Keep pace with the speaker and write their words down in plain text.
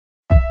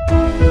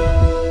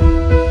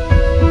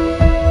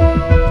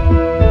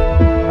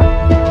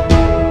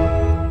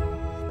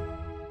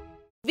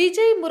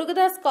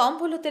మురుగదాస్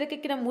కాంబోలో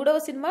తెరకెక్కిన మూడవ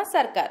సినిమా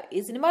సర్కార్. ఈ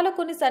సినిమాలో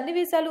కొన్ని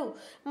సన్నివేశాలు,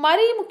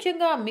 మరీ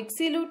ముఖ్యంగా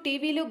మిక్సీలు,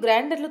 టీవీలు,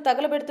 గ్రైండర్లు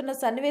తగలబెడుతున్న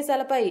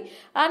సన్నివేశాలపై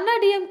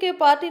అన్నాడీఎంకే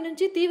పార్టీ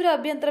నుంచి తీవ్ర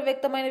అభ్యంతరం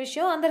వ్యక్తమైన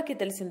విషయం అందరికీ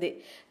తెలిసిందే.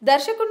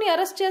 దర్శకుడిని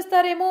అరెస్ట్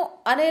చేస్తారేమో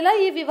అనేలా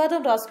ఈ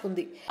వివాదం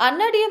రాసుకుంది.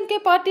 అన్నాడీఎంకే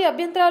పార్టీ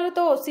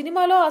అభ్యంతరాలతో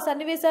సినిమాలో ఆ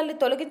సన్నివేశాల్ని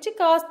తొలగించి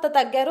కాస్త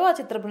తగ్గారు ఆ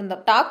చిత్ర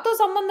బృందం. టాక్ తో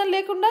సంబంధం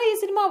లేకుండా ఈ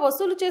సినిమా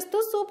వసూలు చేస్తూ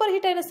సూపర్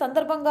హిట్ అయిన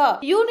సందర్భంగా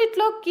యూనిట్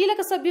లో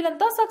కీలక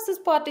సభ్యులంతా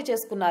సక్సెస్ పార్టీ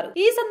చేసుకున్నారు.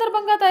 ఈ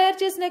సందర్భంగా తయారు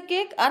చేసిన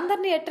కేక్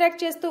అందరినీ అట్రాక్ట్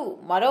చేస్తూ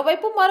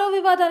మరోవైపు మరో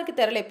వివాదానికి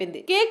తెరలేపింది.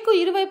 కేక్ కు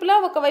ఇరువైపులా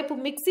ఒకవైపు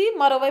మిక్సీ,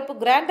 మరోవైపు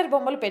గ్రైండర్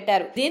బొమ్మలు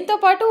పెట్టారు. దీంతో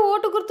పాటు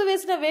ఓటు గుర్తు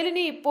వేసిన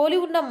వేలిని పోలి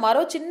ఉన్న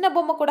మరో చిన్న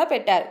బొమ్మ కూడా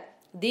పెట్టారు.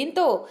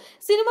 దీంతో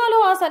సినిమాలో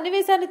ఆ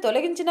సన్నివేశాన్ని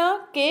తొలగించినా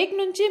కేక్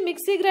నుంచి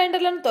మిక్సీ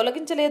గ్రైండర్లను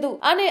తొలగించలేదు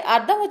అనే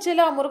అర్థం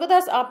వచ్చేలా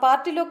మురుగదాస్ ఆ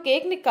పార్టీలో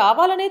కేక్ ని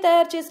కావాలనే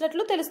తయారు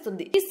చేసినట్లు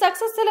తెలుస్తుంది. ఈ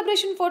success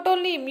celebration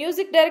ఫోటోల్ని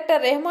music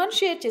director Rahman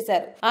share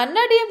చేశారు.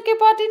 అన్నాడీఎంకే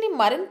పార్టీని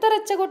మరింత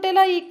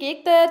రెచ్చగొట్టేలా ఈ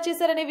కేక్ తయారు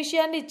చేశారనే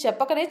విషయాన్ని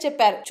చెప్పకనే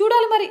చెప్పారు.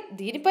 చూడాలి మరి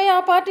దీనిపై ఆ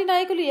పార్టీ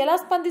నాయకులు ఎలా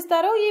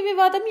స్పందిస్తారో, ఈ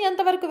వివాదం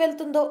ఎంతవరకు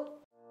వెళ్తుందో.